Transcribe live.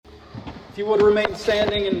If you would remain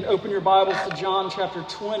standing and open your Bibles to John chapter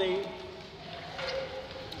 20,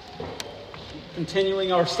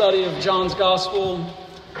 continuing our study of John's Gospel,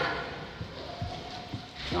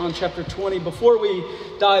 John chapter 20. Before we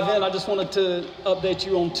dive in, I just wanted to update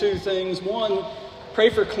you on two things. One, pray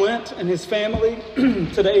for Clint and his family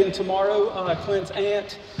today and tomorrow. Clint's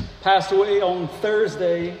aunt passed away on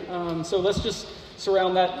Thursday, so let's just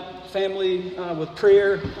surround that family with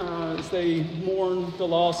prayer as they mourn the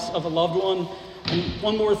loss of a loved one. And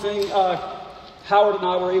one more thing, Howard and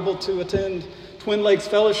I were able to attend Twin Lakes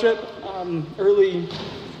Fellowship early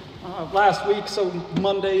last week, so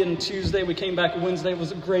Monday and Tuesday. We came back Wednesday. It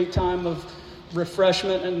was a great time of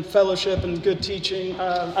refreshment and fellowship and good teaching.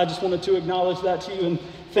 I just wanted to acknowledge that to you and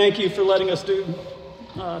thank you for letting us do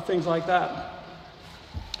things like that.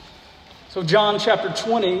 So John chapter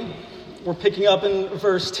 20, we're picking up in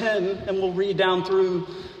verse 10, and we'll read down through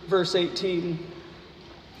verse 18.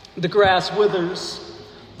 The grass withers,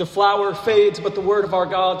 the flower fades, but the word of our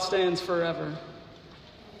God stands forever.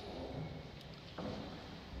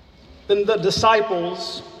 Then the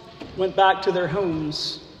disciples went back to their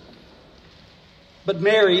homes, but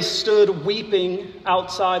Mary stood weeping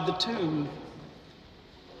outside the tomb.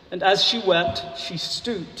 And as she wept, she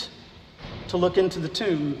stooped to look into the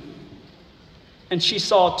tomb. And she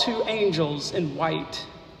saw two angels in white,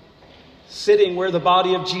 sitting where the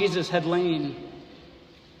body of Jesus had lain,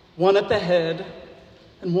 one at the head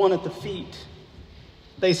and one at the feet.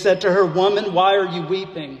 They said to her, "Woman, why are you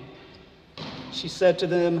weeping?" She said to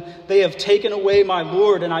them, "They have taken away my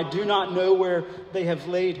Lord, and I do not know where they have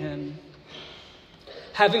laid him."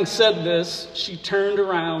 Having said this, she turned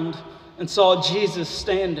around and saw Jesus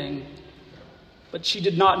standing, but she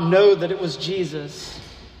did not know that it was Jesus.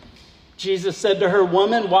 Jesus said to her,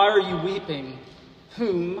 "Woman, why are you weeping?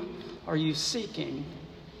 Whom are you seeking?"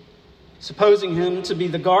 Supposing him to be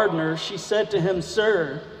the gardener, she said to him,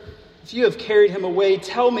 "Sir, if you have carried him away,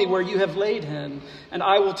 tell me where you have laid him, and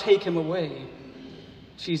I will take him away."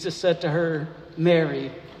 Jesus said to her,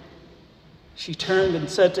 "Mary." She turned and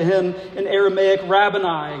said to him in Aramaic,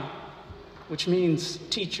 "Rabboni," which means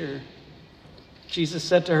teacher. Jesus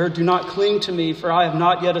said to her, "Do not cling to me, for I have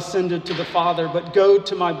not yet ascended to the Father, but go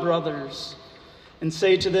to my brothers and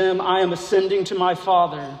say to them, I am ascending to my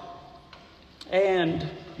Father and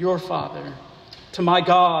your Father, to my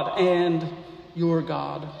God and your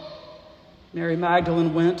God." Mary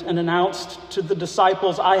Magdalene went and announced to the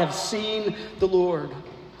disciples, "I have seen the Lord,"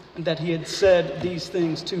 and that he had said these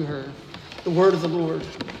things to her. The word of the Lord.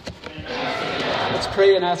 Let's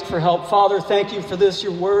pray and ask for help. Father, thank you for this,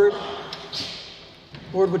 your word.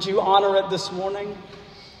 Lord, would you honor it this morning?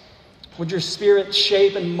 Would your Spirit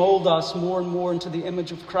shape and mold us more and more into the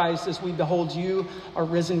image of Christ as we behold you, our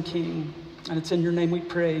risen King? And it's in your name we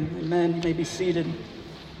pray. Amen. You may be seated.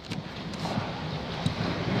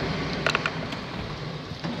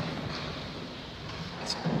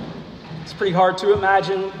 It's pretty hard to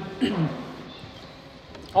imagine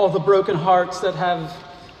all the broken hearts that have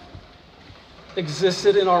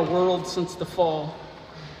existed in our world since the fall.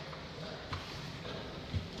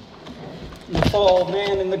 In the fall,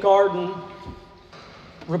 man in the garden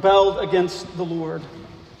rebelled against the Lord.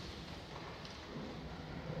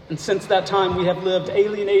 And since that time, we have lived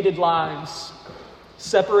alienated lives,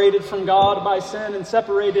 separated from God by sin and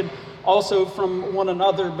separated also from one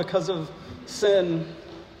another because of sin.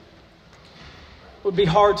 It would be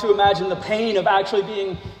hard to imagine the pain of actually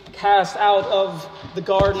being cast out of the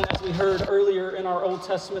garden, as we heard earlier in our Old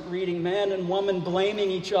Testament reading, man and woman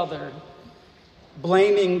blaming each other,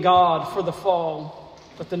 blaming God for the fall,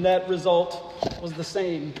 but the net result was the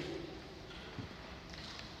same.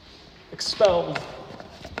 Expelled,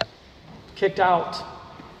 kicked out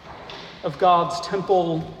of God's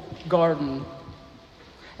temple garden.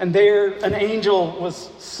 And there an angel was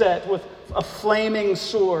set with a flaming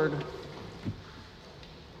sword.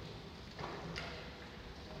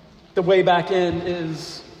 The way back in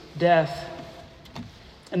is death.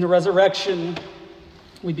 In the resurrection,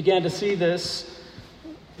 we began to see this.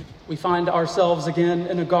 We find ourselves again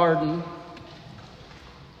in a garden.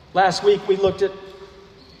 Last week we looked at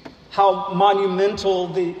how monumental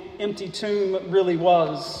the empty tomb really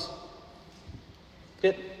was.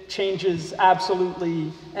 It changes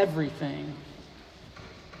absolutely everything.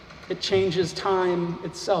 It changes time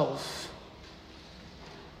itself.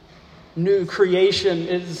 New creation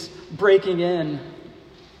is breaking in.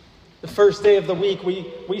 The first day of the week,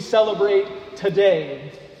 we celebrate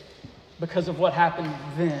today because of what happened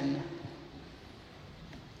then.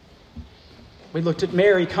 We looked at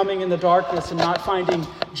Mary coming in the darkness and not finding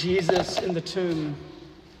Jesus in the tomb.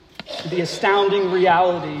 The astounding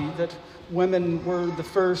reality that women were the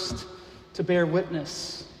first to bear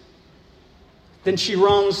witness. Then she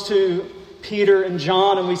runs to Peter and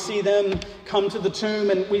John, and we see them come to the tomb,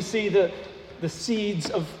 and we see the seeds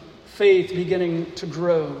of faith beginning to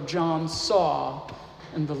grow. John saw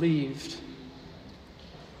and believed.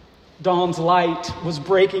 Dawn's light was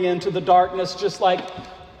breaking into the darkness, just like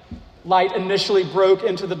light initially broke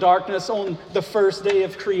into the darkness on the first day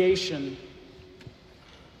of creation.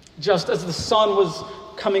 Just as the sun was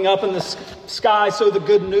coming up in the sky, so the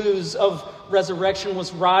good news of resurrection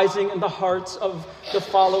was rising in the hearts of the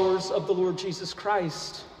followers of the Lord Jesus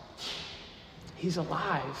Christ. He's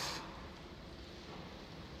alive.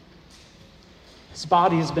 His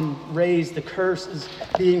body has been raised. The curse is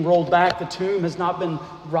being rolled back. The tomb has not been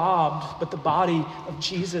robbed, but the body of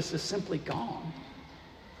Jesus is simply gone.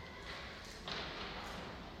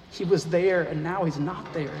 He was there, and now he's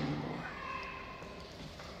not there anymore.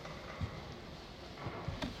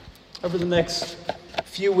 Over the next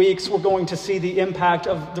few weeks, we're going to see the impact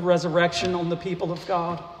of the resurrection on the people of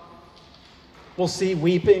God. We'll see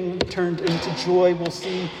weeping turned into joy. We'll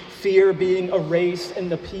see fear being erased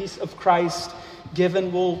and the peace of Christ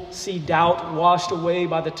given. We'll see doubt washed away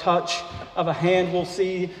by the touch of a hand. We'll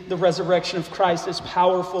see the resurrection of Christ is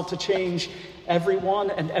powerful to change everyone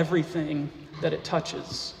and everything that it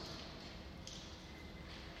touches.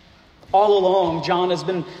 All along, John has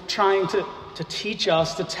been trying to teach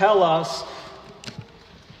us, to tell us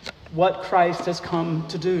what Christ has come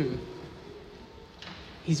to do.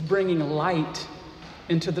 He's bringing light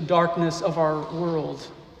into the darkness of our world.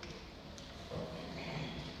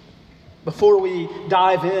 Before we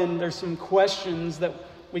dive in, there's some questions that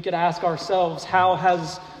we could ask ourselves. How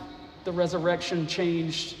has the resurrection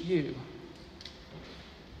changed you?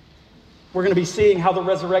 We're going to be seeing how the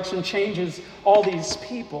resurrection changes all these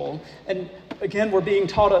people. And again, we're being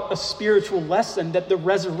taught a spiritual lesson that the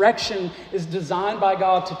resurrection is designed by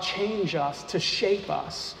God to change us, to shape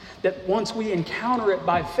us. That once we encounter it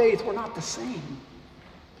by faith, we're not the same.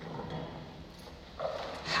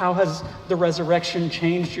 How has the resurrection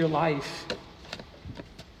changed your life?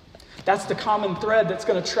 That's the common thread that's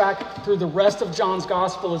going to track through the rest of John's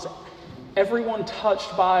gospel, is everyone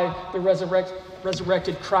touched by the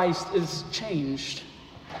resurrected Christ is changed.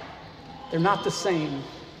 They're not the same.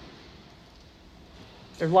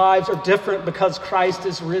 Their lives are different because Christ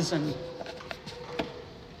is risen.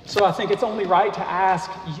 So I think it's only right to ask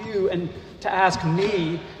you and to ask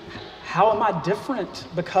me, how am I different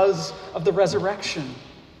because of the resurrection?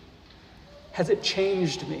 Has it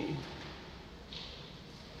changed me?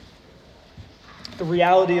 The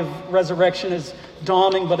reality of resurrection is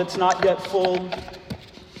dawning, but it's not yet full.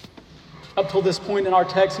 Up till this point in our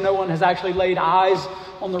text, no one has actually laid eyes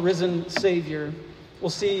on the risen Savior. We'll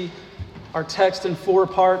see our text in 4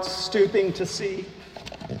 parts: stooping to see,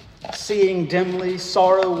 seeing dimly,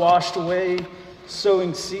 sorrow washed away,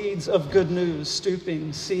 sowing seeds of good news,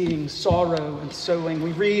 stooping, seeing, sorrow, and sowing.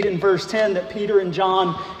 We read in verse 10 that Peter and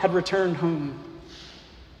John had returned home.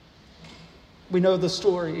 We know the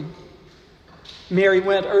story. Mary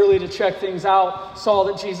went early to check things out, saw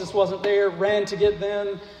that Jesus wasn't there, ran to get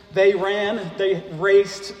them. They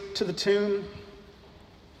raced to the tomb.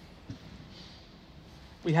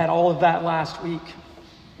 We had all of that last week.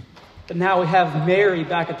 But now we have Mary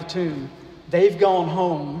back at the tomb. They've gone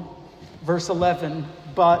home. Verse 11,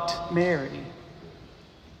 but Mary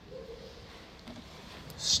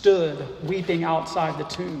stood weeping outside the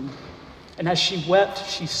tomb. And as she wept,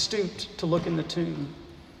 she stooped to look in the tomb.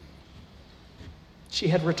 She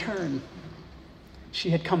had returned.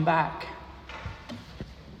 She had come back.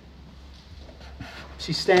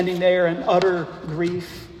 She's standing there in utter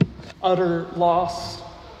grief, utter loss.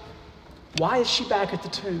 Why is she back at the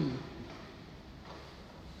tomb?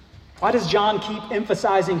 Why does John keep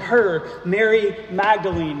emphasizing her, Mary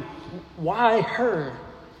Magdalene? Why her?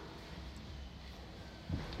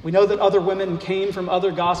 We know that other women came from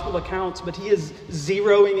other gospel accounts, but he is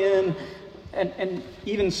zeroing in and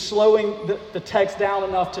even slowing the text down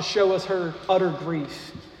enough to show us her utter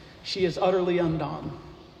grief. She is utterly undone.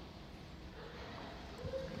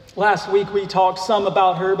 Last week we talked some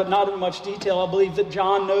about her, but not in much detail. I believe that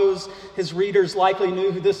John knows his readers likely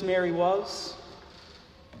knew who this Mary was.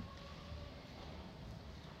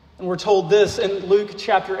 And we're told this in Luke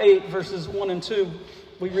chapter 8, verses 1 and 2.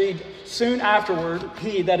 We read, soon afterward,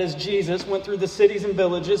 he, that is Jesus, went through the cities and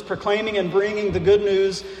villages, proclaiming and bringing the good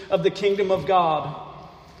news of the kingdom of God.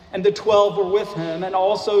 And the 12 were with him, and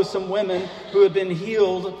also some women who had been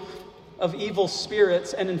healed of evil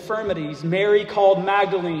spirits and infirmities. Mary called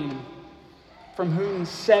Magdalene, from whom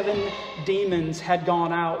 7 demons had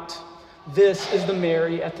gone out. This is the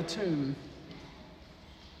Mary at the tomb.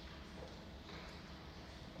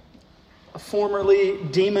 a formerly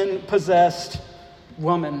demon-possessed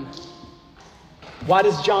woman. Why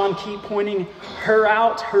does John keep pointing her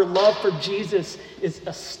out? Her love for Jesus is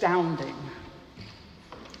astounding.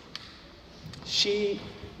 She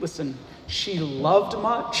loved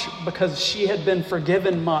much because she had been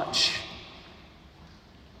forgiven much.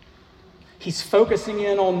 He's focusing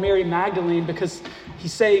in on Mary Magdalene because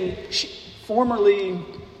he's saying formerly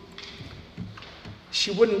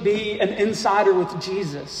she wouldn't be an insider with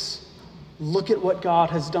Jesus. Look at what God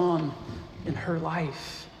has done in her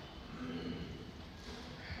life.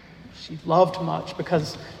 She loved much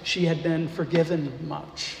because she had been forgiven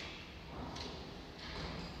much.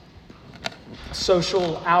 A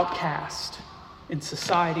social outcast in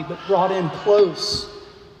society, but brought in close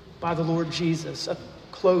by the Lord Jesus, a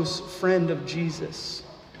close friend of Jesus.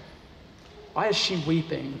 Why is she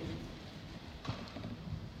weeping?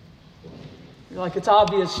 You're like, it's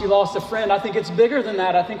obvious she lost a friend. I think it's bigger than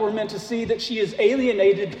that. I think we're meant to see that she is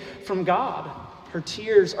alienated from God. Her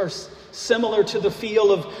tears are similar to the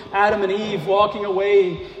feel of Adam and Eve walking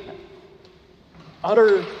away,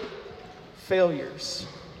 utter failures,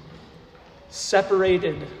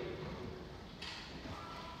 separated,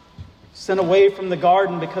 sent away from the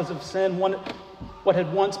garden because of sin. What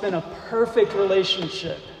had once been a perfect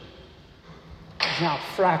relationship is now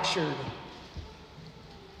fractured.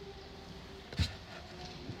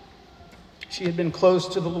 She had been close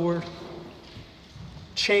to the Lord,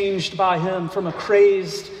 changed by him from a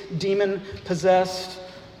crazed, demon-possessed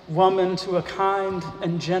woman to a kind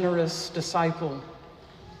and generous disciple.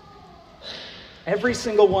 Every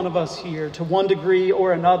single one of us here, to one degree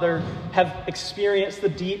or another, have experienced the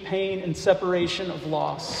deep pain and separation of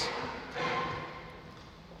loss.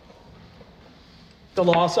 The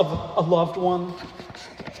loss of a loved one.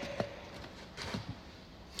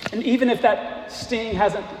 And even if that sting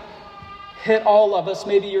hasn't hit all of us,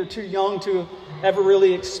 maybe you're too young to ever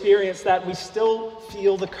really experience that, we still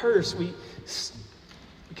feel the curse. We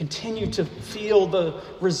continue to feel the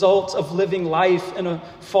results of living life in a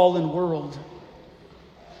fallen world.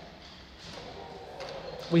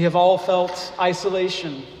 We have all felt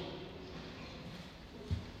isolation.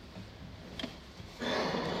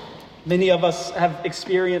 Many of us have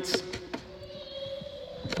experienced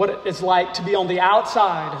what it's like to be on the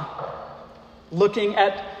outside, looking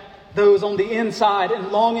at those on the inside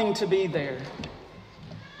and longing to be there.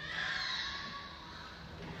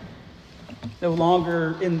 No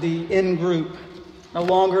longer in the in-group, no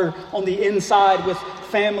longer on the inside with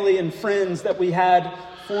family and friends that we had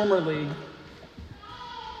formerly.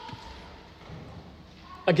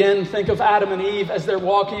 Again, think of Adam and Eve as they're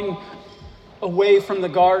walking away from the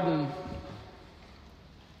garden.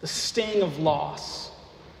 The sting of loss.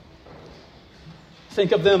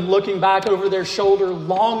 Think of them looking back over their shoulder,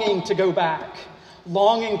 longing to go back,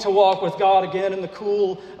 longing to walk with God again in the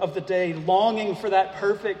cool of the day, longing for that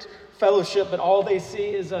perfect fellowship, but all they see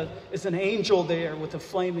is an angel there with a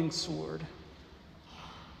flaming sword.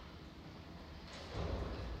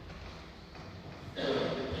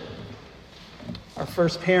 Our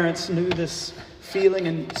first parents knew this feeling,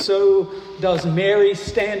 and so does Mary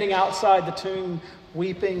standing outside the tomb,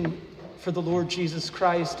 weeping for the Lord Jesus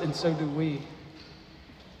Christ, and so do we.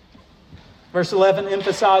 Verse 11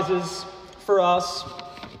 emphasizes for us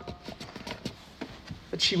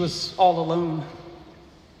that she was all alone.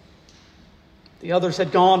 The others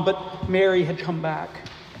had gone, but Mary had come back.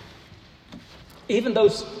 Even though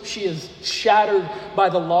she is shattered by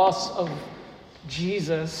the loss of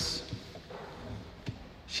Jesus,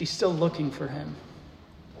 she's still looking for him.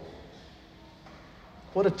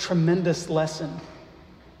 What a tremendous lesson.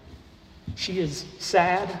 She is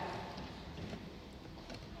sad.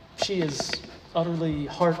 She is utterly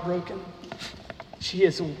heartbroken. She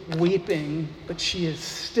is weeping, but she is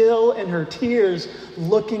still in her tears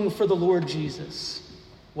looking for the Lord Jesus.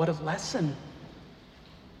 What a lesson.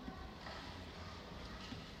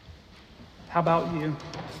 How about you?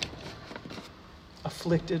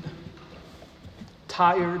 Afflicted,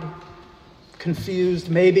 tired, confused,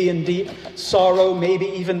 maybe in deep sorrow, maybe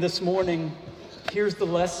even this morning. Here's the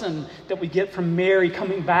lesson that we get from Mary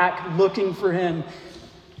coming back, looking for him.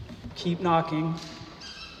 Keep knocking.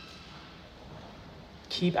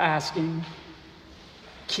 Keep asking.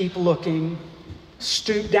 Keep looking.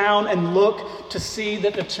 Stoop down and look to see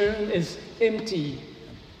that the tomb is empty.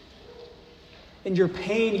 In your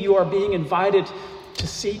pain, you are being invited to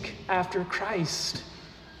seek after Christ.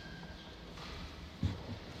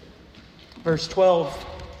 Verse 12.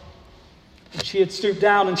 And she had stooped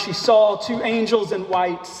down and she saw two angels in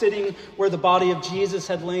white sitting where the body of Jesus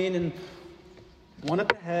had lain, and one at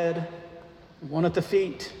the head, one at the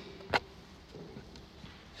feet.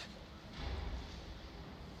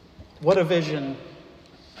 What a vision.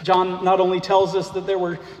 John not only tells us that there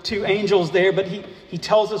were two angels there, but he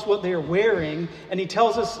tells us what they're wearing, and he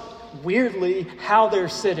tells us, weirdly, how they're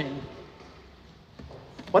sitting.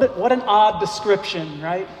 What an odd description,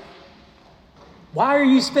 right? Why are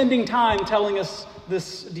you spending time telling us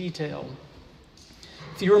this detail?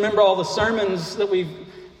 If you remember all the sermons that we've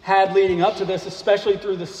had leading up to this, especially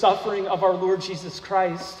through the suffering of our Lord Jesus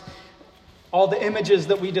Christ, all the images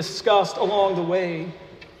that we discussed along the way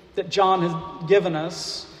that John has given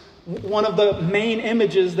us, one of the main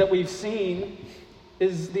images that we've seen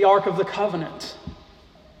is the Ark of the Covenant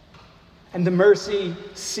and the mercy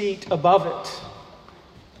seat above it.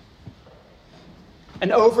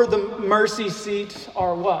 And over the mercy seat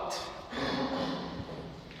are what?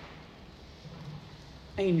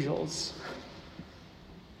 Angels.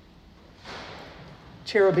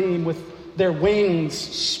 Cherubim with their wings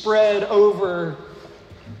spread over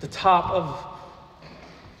the top of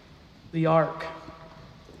the ark.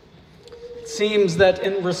 It seems that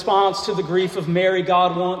in response to the grief of Mary,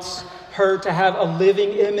 God wants her to have a living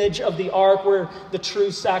image of the ark where the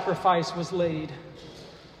true sacrifice was laid.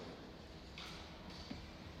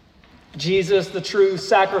 Jesus, the true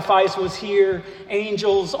sacrifice, was here.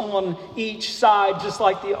 Angels on each side, just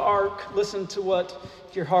like the ark. Listen to what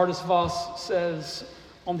Gerhardus Voss says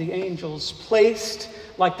on the angels. Placed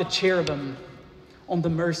like the cherubim on the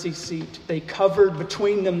mercy seat, they covered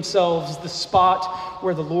between themselves the spot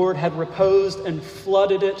where the Lord had reposed and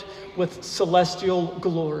flooded it with celestial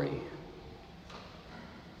glory.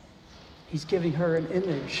 He's giving her an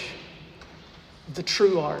image of the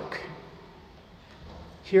true ark.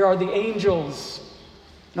 Here are the angels,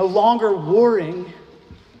 no longer warring,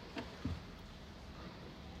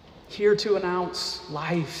 here to announce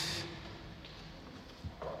life.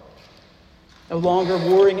 No longer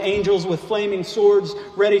warring angels with flaming swords,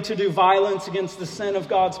 ready to do violence against the sin of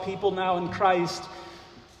God's people now in Christ.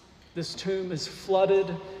 This tomb is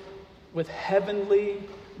flooded with heavenly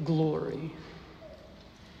glory.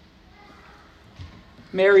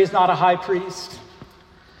 Mary is not a high priest.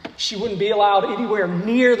 She wouldn't be allowed anywhere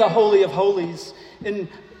near the Holy of Holies in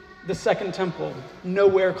the Second Temple,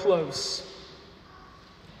 nowhere close.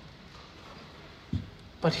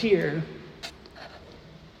 But here,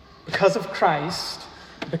 because of Christ,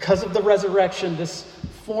 because of the resurrection, this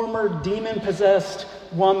former demon-possessed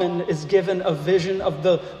woman is given a vision of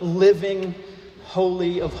the living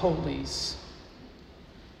Holy of Holies.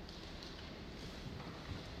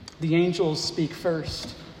 The angels speak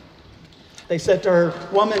first. They said to her,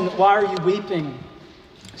 "Woman, why are you weeping?"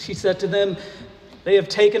 She said to them, "They have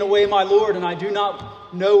taken away my Lord, and I do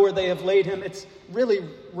not know where they have laid him." It's really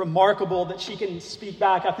remarkable that she can speak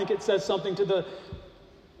back. I think it says something to the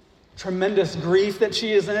tremendous grief that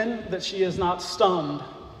she is in, that she is not stunned.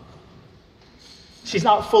 She's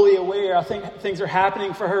not fully aware. I think things are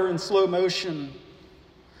happening for her in slow motion.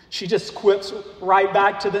 She just quips right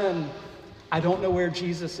back to them, "I don't know where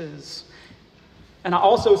Jesus is." And I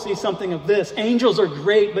also see something of this. Angels are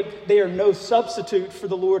great, but they are no substitute for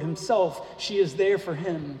the Lord himself. She is there for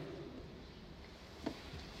him.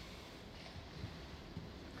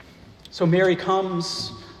 So Mary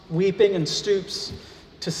comes weeping and stoops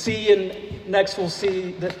to see, and next we'll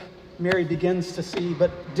see that Mary begins to see,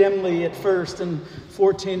 but dimly at first in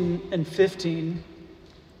 14 and 15.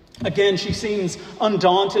 Again, she seems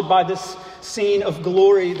undaunted by this scene of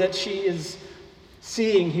glory that she is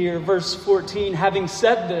seeing here. Verse 14, having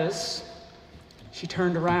said this, she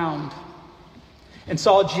turned around and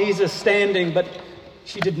saw Jesus standing, but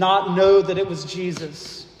she did not know that it was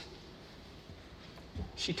Jesus.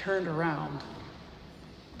 She turned around.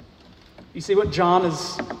 You see what John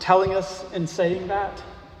is telling us in saying that?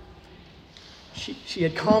 She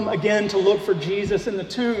had come again to look for Jesus in the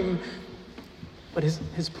tomb, but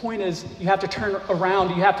his point is you have to turn around.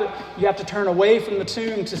 You have to turn away from the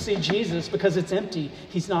tomb to see Jesus because it's empty.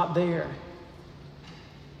 He's not there.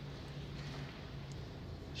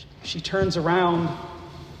 She turns around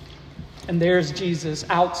and there's Jesus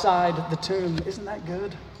outside the tomb. Isn't that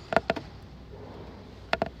good?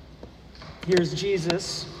 Here's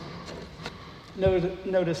Jesus.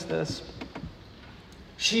 Notice this.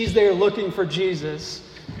 She's there looking for Jesus,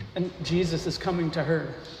 and Jesus is coming to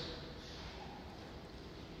her.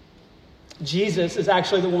 Jesus is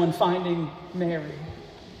actually the one finding Mary.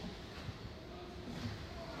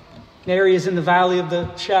 Mary is in the valley of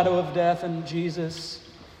the shadow of death, and Jesus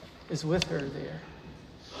is with her there.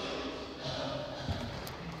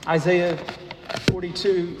 Isaiah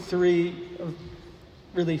 42:3, a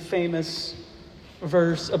really famous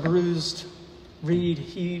verse, a bruised reed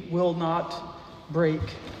he will not break,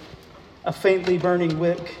 a faintly burning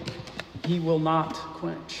wick he will not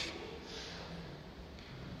quench.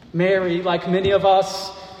 Mary, like many of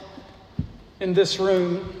us in this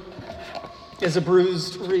room, is a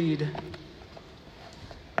bruised reed.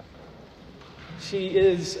 She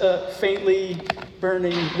is a faintly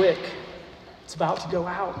burning wick. It's about to go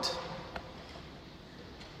out.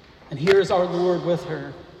 And here's our Lord with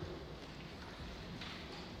her.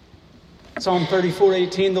 Psalm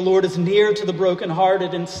 34:18, the Lord is near to the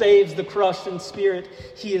brokenhearted and saves the crushed in spirit.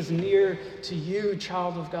 He is near to you,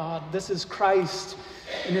 child of God. This is Christ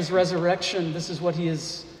in his resurrection. This is what he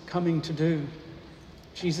is coming to do.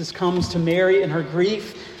 Jesus comes to Mary in her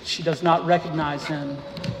grief. She does not recognize him.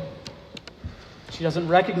 She doesn't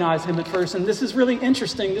recognize him at first. And this is really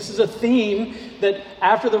interesting. This is a theme that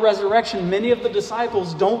after the resurrection, many of the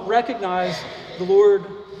disciples don't recognize the Lord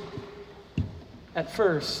at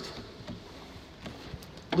first.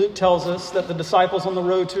 Luke tells us that the disciples on the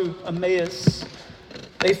road to Emmaus,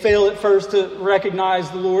 they fail at first to recognize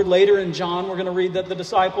the Lord. Later in John, we're going to read that the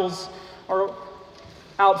disciples are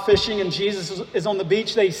out fishing and Jesus is on the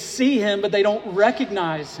beach. They see him, but they don't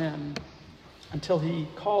recognize him until he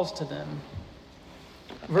calls to them.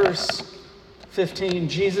 Verse 15,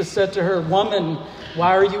 Jesus said to her, "Woman,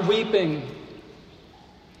 why are you weeping?"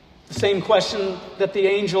 The same question that the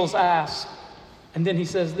angels ask. And then he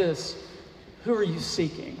says this, "Who are you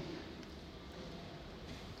seeking?"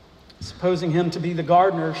 Supposing him to be the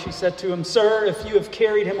gardener, she said to him, "Sir, if you have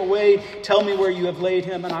carried him away, tell me where you have laid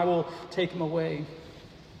him, and I will take him away."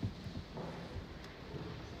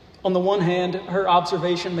 On the one hand, her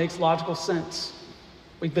observation makes logical sense.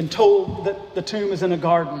 We've been told that the tomb is in a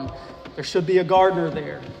garden. There should be a gardener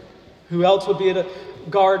there. Who else would be at a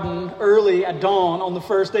garden early at dawn on the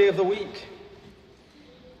first day of the week?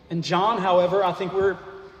 In John, however, I think we're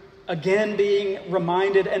again being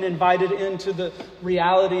reminded and invited into the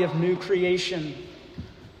reality of new creation.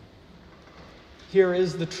 Here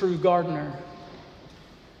is the true gardener,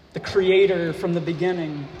 the creator from the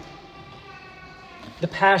beginning. The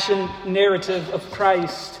passion narrative of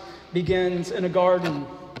Christ begins in a garden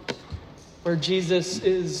where Jesus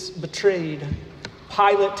is betrayed.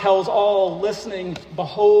 Pilate tells all listening,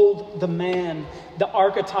 "Behold the man," the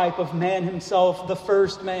archetype of man himself, the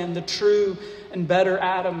first man, the true and better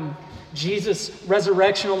Adam. Jesus'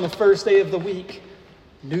 resurrection on the first day of the week,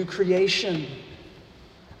 new creation.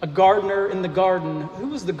 A gardener in the garden. Who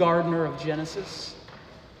was the gardener of Genesis?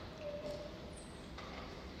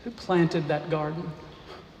 Who planted that garden?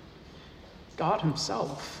 God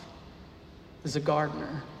himself is a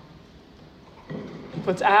gardener. He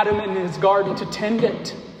puts Adam in his garden to tend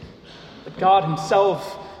it. But God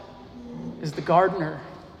himself is the gardener.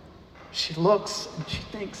 She looks and she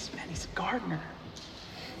thinks, man, he's a gardener.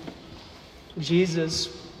 Jesus,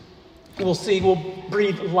 we'll see, will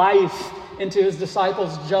breathe life into his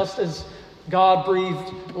disciples just as God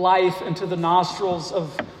breathed life into the nostrils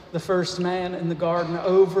of the first man in the garden.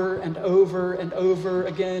 Over and over and over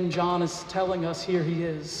again, John is telling us, here he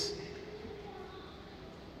is.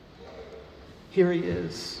 Here he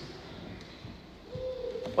is.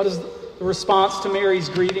 What is the response to Mary's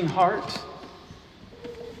grieving heart?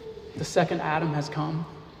 The second Adam has come.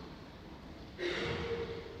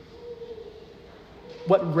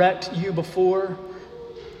 What wrecked you before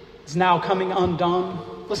is now coming undone.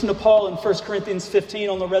 Listen to Paul in 1 Corinthians 15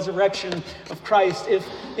 on the resurrection of Christ. If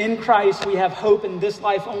in Christ we have hope in this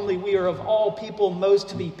life only, we are of all people most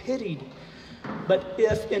to be pitied. But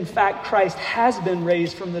if in fact Christ has been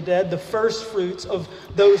raised from the dead, the first fruits of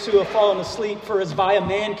those who have fallen asleep, for as by a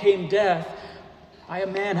man came death, by a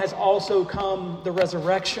man has also come the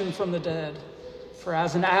resurrection from the dead. For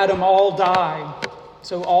as in Adam all die,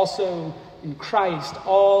 so also in Christ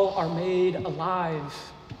all are made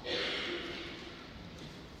alive.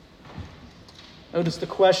 Notice the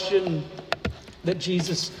question that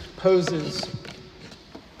Jesus poses.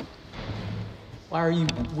 Why are you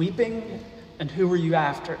weeping, and who are you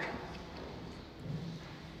after?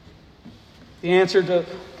 The answer to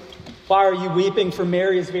why are you weeping for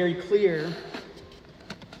Mary is very clear.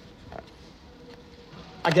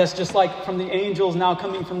 I guess just like from the angels now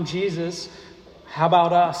coming from Jesus, how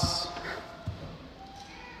about us?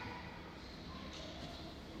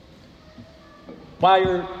 Why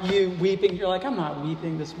are you weeping? You're like, I'm not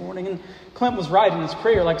weeping this morning. And Clint was right in his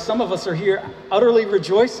prayer. Like, some of us are here utterly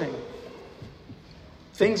rejoicing.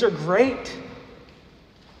 Things are great.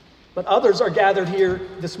 But others are gathered here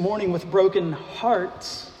this morning with broken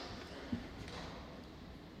hearts.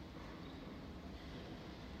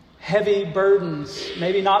 Heavy burdens.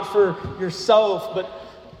 Maybe not for yourself, but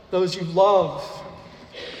those you love.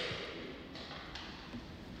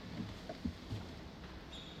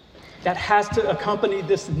 That has to accompany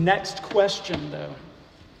this next question, though.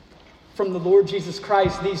 from the Lord Jesus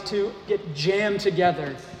Christ, these two get jammed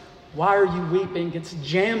together. Why are you weeping? Gets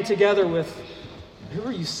jammed together with, who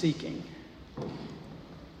are you seeking?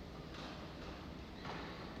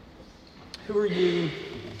 Who are you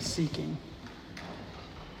seeking?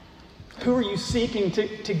 Who are you seeking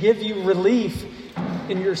to give you relief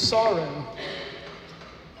in your sorrow?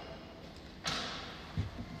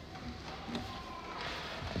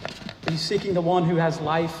 Are you seeking the one who has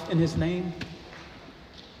life in his name?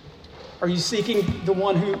 Are you seeking the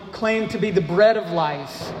one who claimed to be the bread of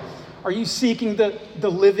life? Are you seeking the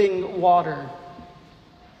living water?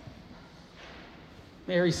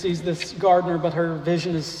 Mary sees this gardener, but her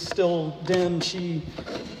vision is still dim. She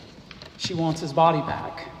wants his body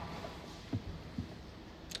back.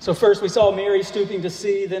 So first we saw Mary stooping to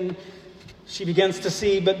see, then she begins to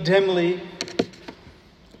see but dimly.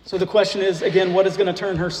 So the question is, again, what is going to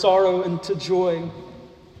turn her sorrow into joy?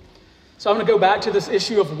 So I'm going to go back to this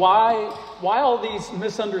issue of why all these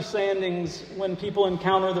misunderstandings when people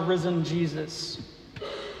encounter the risen Jesus?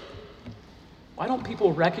 Why don't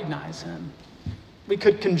people recognize him? We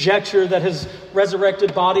could conjecture that his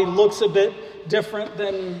resurrected body looks a bit different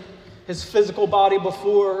than his physical body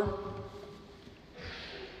before.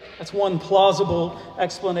 That's one plausible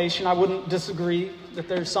explanation. I wouldn't disagree that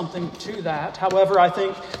there's something to that. However, I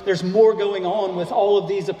think there's more going on with all of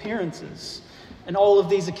these appearances and all of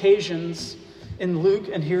these occasions in Luke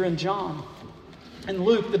and here in John. In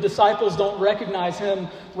Luke, the disciples don't recognize him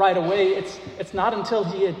right away. It's not until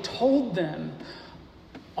he had told them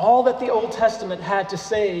all that the Old Testament had to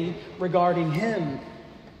say regarding him.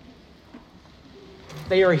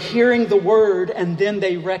 They are hearing the word and then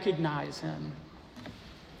they recognize him.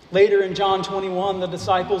 Later in John 21, the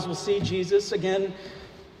disciples will see Jesus. Again,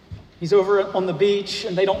 he's over on the beach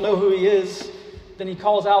and they don't know who he is. Then he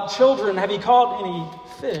calls out, "Children, have you caught any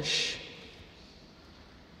fish?"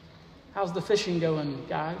 How's the fishing going,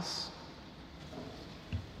 guys?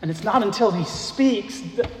 And it's not until he speaks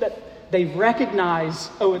that they recognize,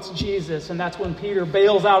 oh, it's Jesus. And that's when Peter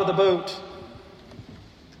bails out of the boat.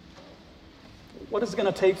 What is it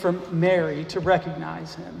going to take for Mary to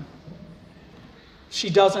recognize him? She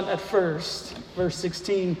doesn't at first. Verse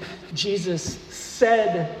 16, Jesus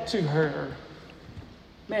said to her,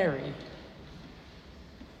 "Mary."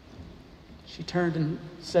 She turned and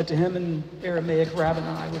said to him in Aramaic,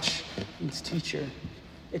 "Rabboni," which means teacher.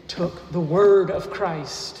 It took the word of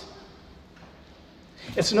Christ.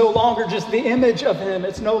 It's no longer just the image of him.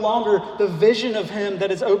 It's no longer the vision of him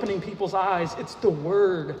that is opening people's eyes. It's the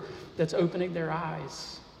word that's opening their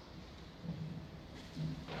eyes.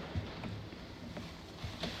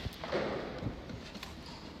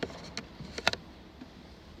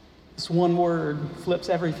 This one word flips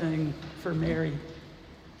everything for Mary.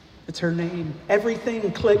 It's her name.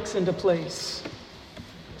 Everything clicks into place.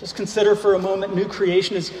 Just consider for a moment, new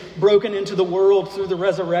creation is broken into the world through the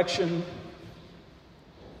resurrection.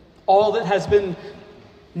 All that has been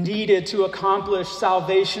needed to accomplish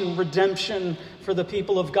salvation, redemption for the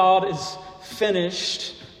people of God is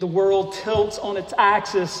finished. The world tilts on its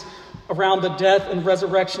axis around the death and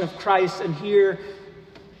resurrection of Christ. And here,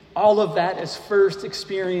 all of that is first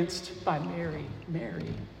experienced by Mary.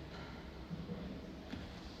 Mary.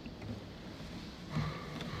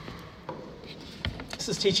 This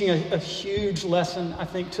is teaching a huge lesson, I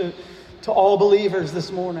think, to all believers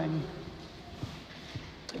this morning.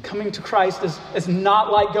 Coming to Christ is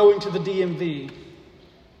not like going to the DMV.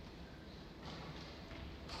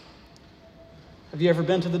 Have you ever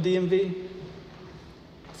been to the DMV?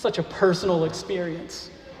 It's such a personal experience.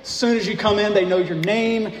 As soon as you come in, they know your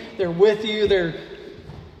name, they're with you,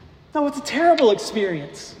 No, it's a terrible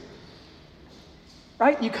experience.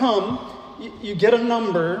 Right? You come, you get a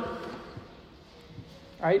number,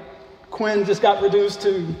 right? Quinn just got reduced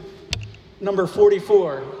to number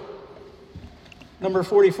 44. Number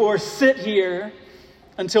 44, sit here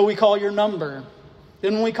until we call your number.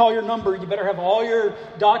 Then when we call your number, you better have all your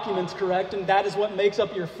documents correct, and that is what makes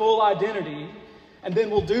up your full identity. And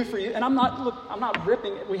then we'll do for you. And I'm not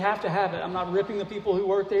ripping it. We have to have it. I'm not ripping the people who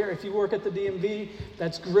work there. If you work at the DMV,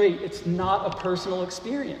 that's great. It's not a personal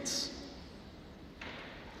experience.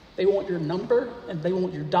 They want your number and they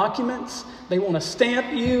want your documents. They want to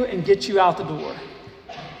stamp you and get you out the door.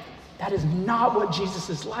 That is not what Jesus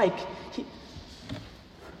is like.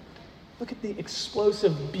 Look at the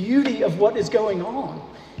explosive beauty of what is going on.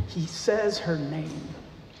 He says her name.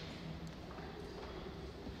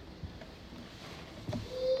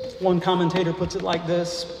 One commentator puts it like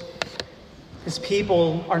this. His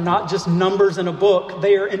people are not just numbers in a book.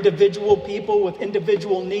 They are individual people with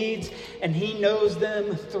individual needs, and He knows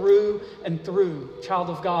them through and through.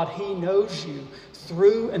 Child of God, He knows you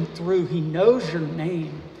through and through. He knows your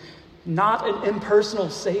name, not an impersonal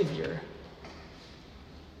Savior.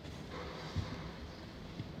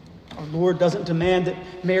 Our Lord doesn't demand that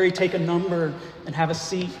Mary take a number and have a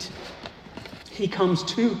seat. He comes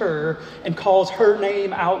to her and calls her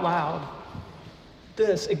name out loud.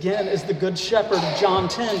 This, again, is the Good Shepherd of John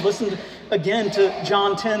 10. Listen again to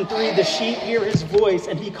John 10:3. The sheep hear His voice,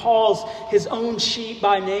 and He calls His own sheep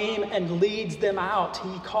by name and leads them out.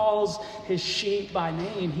 He calls His sheep by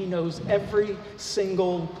name. He knows every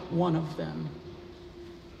single one of them.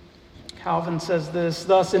 Calvin says this: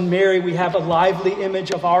 thus in Mary we have a lively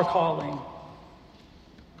image of our calling.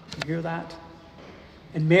 You hear that?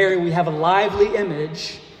 In Mary we have a lively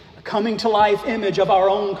image, a coming to life image of our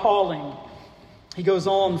own calling. He goes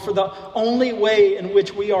on, for the only way in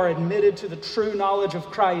which we are admitted to the true knowledge of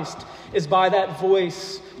Christ is by that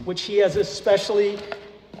voice which he especially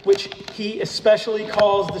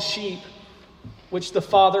calls the sheep, which the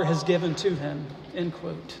Father has given to him. End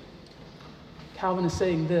quote. Calvin is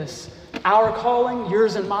saying this: our calling,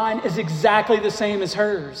 yours and mine, is exactly the same as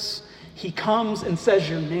hers. He comes and says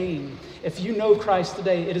your name. If you know Christ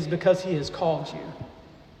today, it is because He has called you.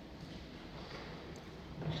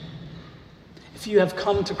 If you have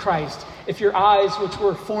come to Christ, if your eyes, which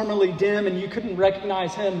were formerly dim and you couldn't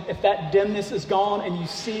recognize Him, if that dimness is gone and you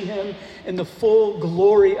see Him in the full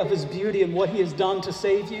glory of His beauty and what He has done to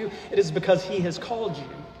save you, it is because He has called you.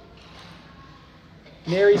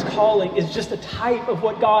 Mary's calling is just a type of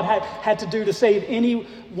what God had to do to save any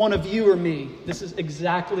one of you or me. This is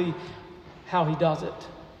exactly how He does it.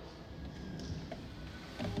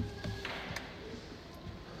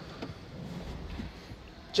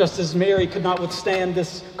 Just as Mary could not withstand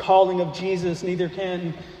this calling of Jesus, neither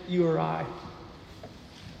can you or I.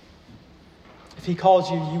 If He calls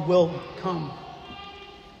you, you will come.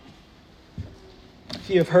 If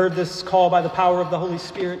you have heard this call by the power of the Holy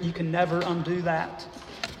Spirit, you can never undo that.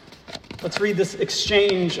 Let's read this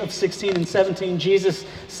exchange of 16 and 17. Jesus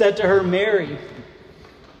said to her, Mary.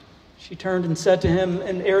 She turned and said to Him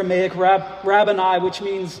in Aramaic, Rabboni, which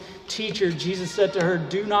means teacher. Jesus said to her,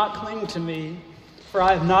 do not cling to me, for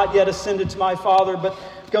I have not yet ascended to my Father, but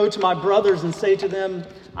go to my brothers and say to them,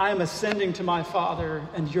 I am ascending to my Father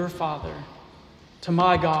and your Father, to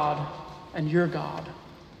my God and your God.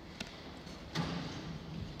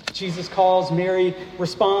 Jesus calls, Mary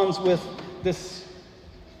responds with this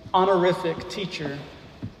honorific teacher.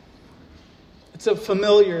 It's a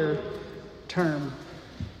familiar term.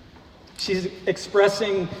 She's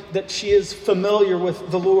expressing that she is familiar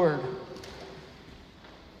with the Lord.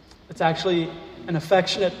 It's actually an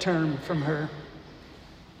affectionate term from her.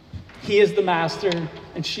 He is the master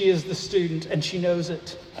and she is the student, and she knows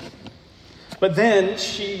it. But then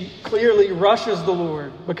she clearly rushes the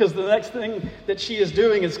Lord, because the next thing that she is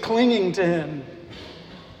doing is clinging to Him.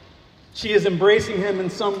 She is embracing Him in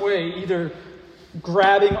some way, either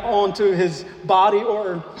grabbing onto His body,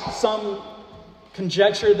 or some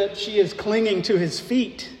conjecture that she is clinging to His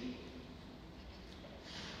feet.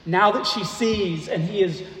 Now that she sees and He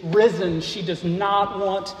is risen, she does not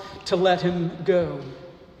want to let Him go.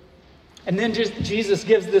 And then Jesus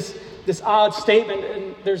gives this odd statement,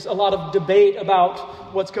 and there's a lot of debate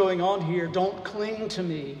about what's going on here. Don't cling to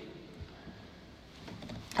me.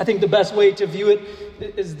 I think the best way to view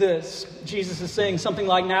it is this. Jesus is saying something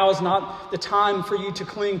like, now is not the time for you to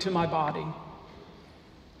cling to my body,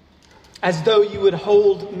 as though you would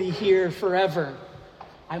hold me here forever.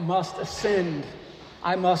 I must ascend.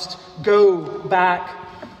 I must go back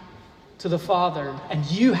to the Father. And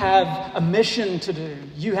you have a mission to do.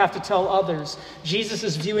 You have to tell others. Jesus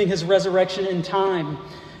is viewing His resurrection in time,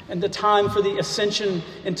 and the time for the ascension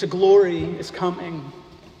into glory is coming.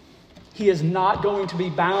 He is not going to be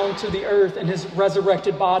bound to the earth in His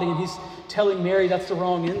resurrected body. And He's telling Mary that's the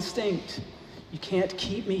wrong instinct. You can't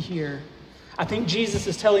keep me here. I think Jesus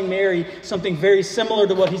is telling Mary something very similar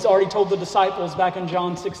to what He's already told the disciples back in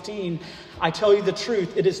John 16. I tell you the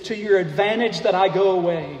truth, it is to your advantage that I go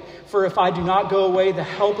away. For if I do not go away, the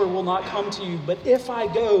Helper will not come to you. But if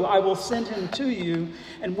I go, I will send Him to you.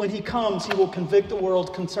 And when He comes, He will convict the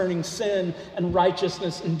world concerning sin and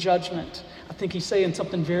righteousness and judgment. I think He's saying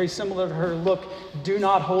something very similar to her. Look, do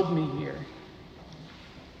not hold me here.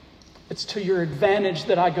 It's to your advantage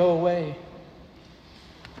that I go away.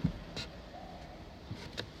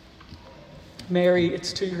 Mary,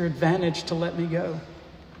 it's to your advantage to let me go.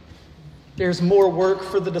 There's more work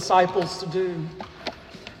for the disciples to do.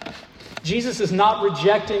 Jesus is not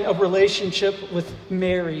rejecting a relationship with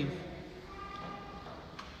Mary.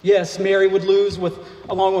 Yes, Mary would lose,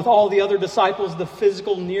 along with all the other disciples, the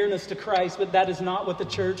physical nearness to Christ, but that is not what the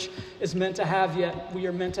church is meant to have yet. We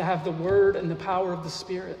are meant to have the Word and the power of the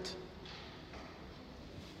Spirit.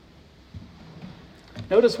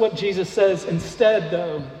 Notice what Jesus says instead,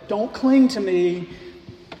 though. Don't cling to me.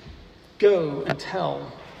 Go and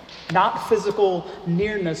tell. Not physical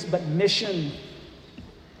nearness, but mission.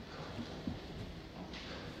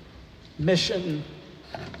 Mission.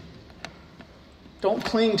 Don't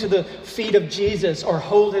cling to the feet of Jesus or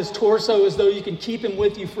hold his torso as though you can keep him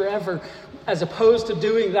with you forever. As opposed to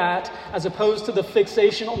doing that, as opposed to the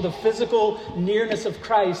fixation on the physical nearness of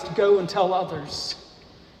Christ, go and tell others.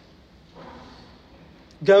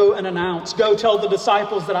 Go and announce. Go tell the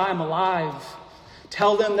disciples that I am alive.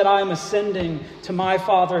 Tell them that I am ascending to my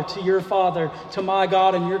Father, to your Father, to my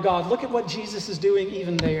God and your God. Look at what Jesus is doing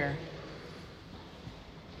even there.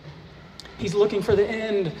 He's looking for the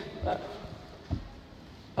end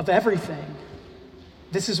of everything.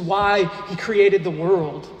 This is why he created the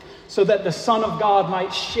world, so that the Son of God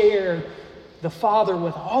might share the Father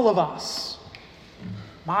with all of us.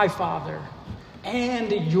 My Father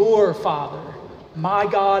and your Father. My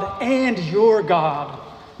God and your God.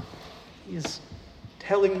 He is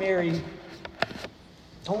telling Mary,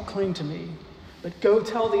 don't cling to me, but go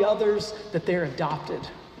tell the others that they're adopted.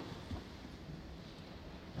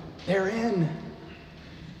 They're in.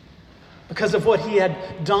 Because of what he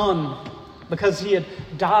had done, because he had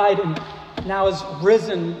died and now is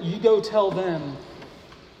risen, you go tell them.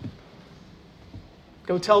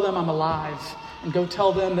 Go tell them I'm alive. And go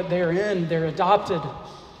tell them that they're in, they're adopted.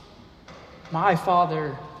 My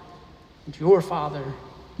Father and your Father.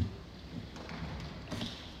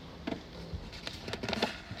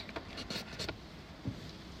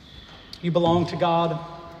 You belong to God.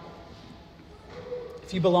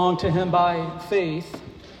 If you belong to him by faith,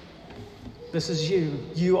 this is you.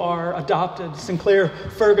 You are adopted. Sinclair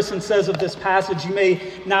Ferguson says of this passage, you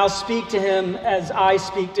may now speak to him as I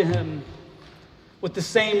speak to him, with the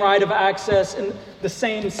same right of access and the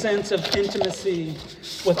same sense of intimacy,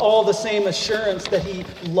 with all the same assurance that he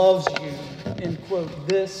loves you. End quote.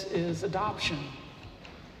 This is adoption.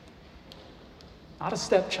 Not a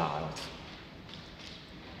stepchild.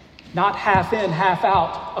 Not half in, half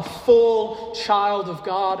out. A full child of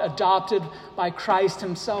God adopted by Christ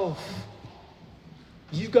himself.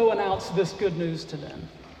 You go announce this good news to them.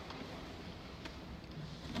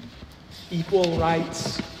 Equal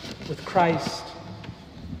rights with Christ.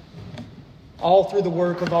 All through the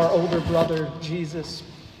work of our older brother, Jesus.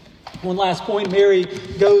 One last point. Mary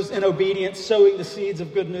goes in obedience, sowing the seeds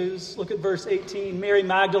of good news. Look at verse 18. Mary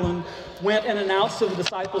Magdalene went and announced to the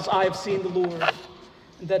disciples, I have seen the Lord,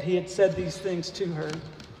 and that he had said these things to her.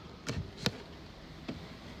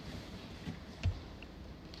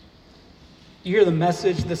 You hear the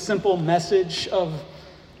message, the simple message of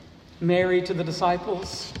Mary to the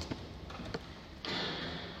disciples.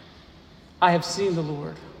 I have seen the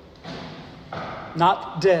Lord.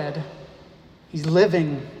 Not dead. He's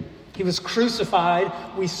living. He was crucified.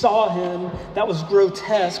 We saw him. That was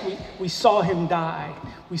grotesque. We saw him die.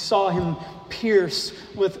 We saw him pierced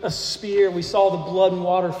with a spear. We saw the blood and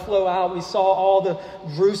water flow out. We saw all the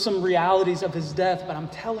gruesome realities of his death. But I'm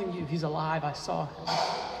telling you, he's alive. I saw him.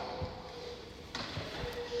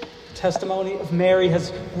 Testimony of Mary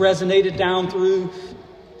has resonated down through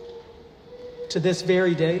to this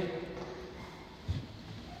very day.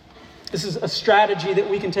 This is a strategy that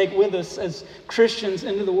we can take with us as Christians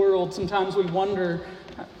into the world. Sometimes we wonder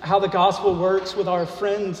how the gospel works with our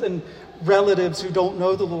friends and relatives who don't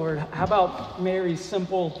know the Lord. How about Mary's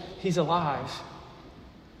simple, he's alive.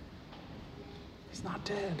 He's not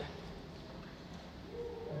dead.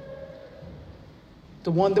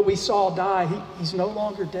 The one that we saw die, he's no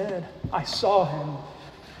longer dead. I saw him.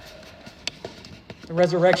 The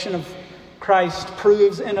resurrection of Christ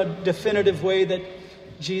proves in a definitive way that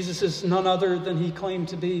Jesus is none other than he claimed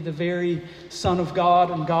to be, the very Son of God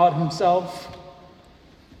and God himself.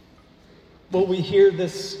 Will we hear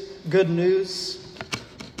this good news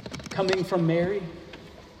coming from Mary?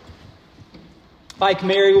 Like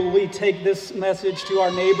Mary, will we take this message to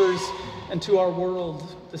our neighbors and to our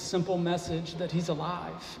world? The simple message that he's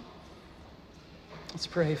alive. Let's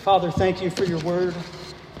pray. Father, thank you for your word,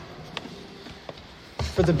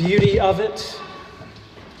 for the beauty of it.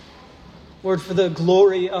 Lord, for the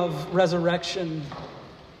glory of resurrection,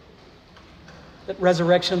 that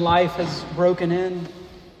resurrection life has broken in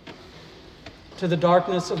to the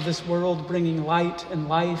darkness of this world, bringing light and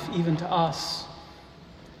life even to us.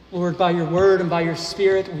 Lord, by your word and by your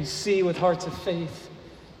Spirit, we see with hearts of faith.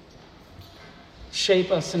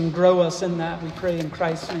 Shape us and grow us in that, we pray in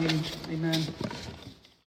Christ's name. Amen.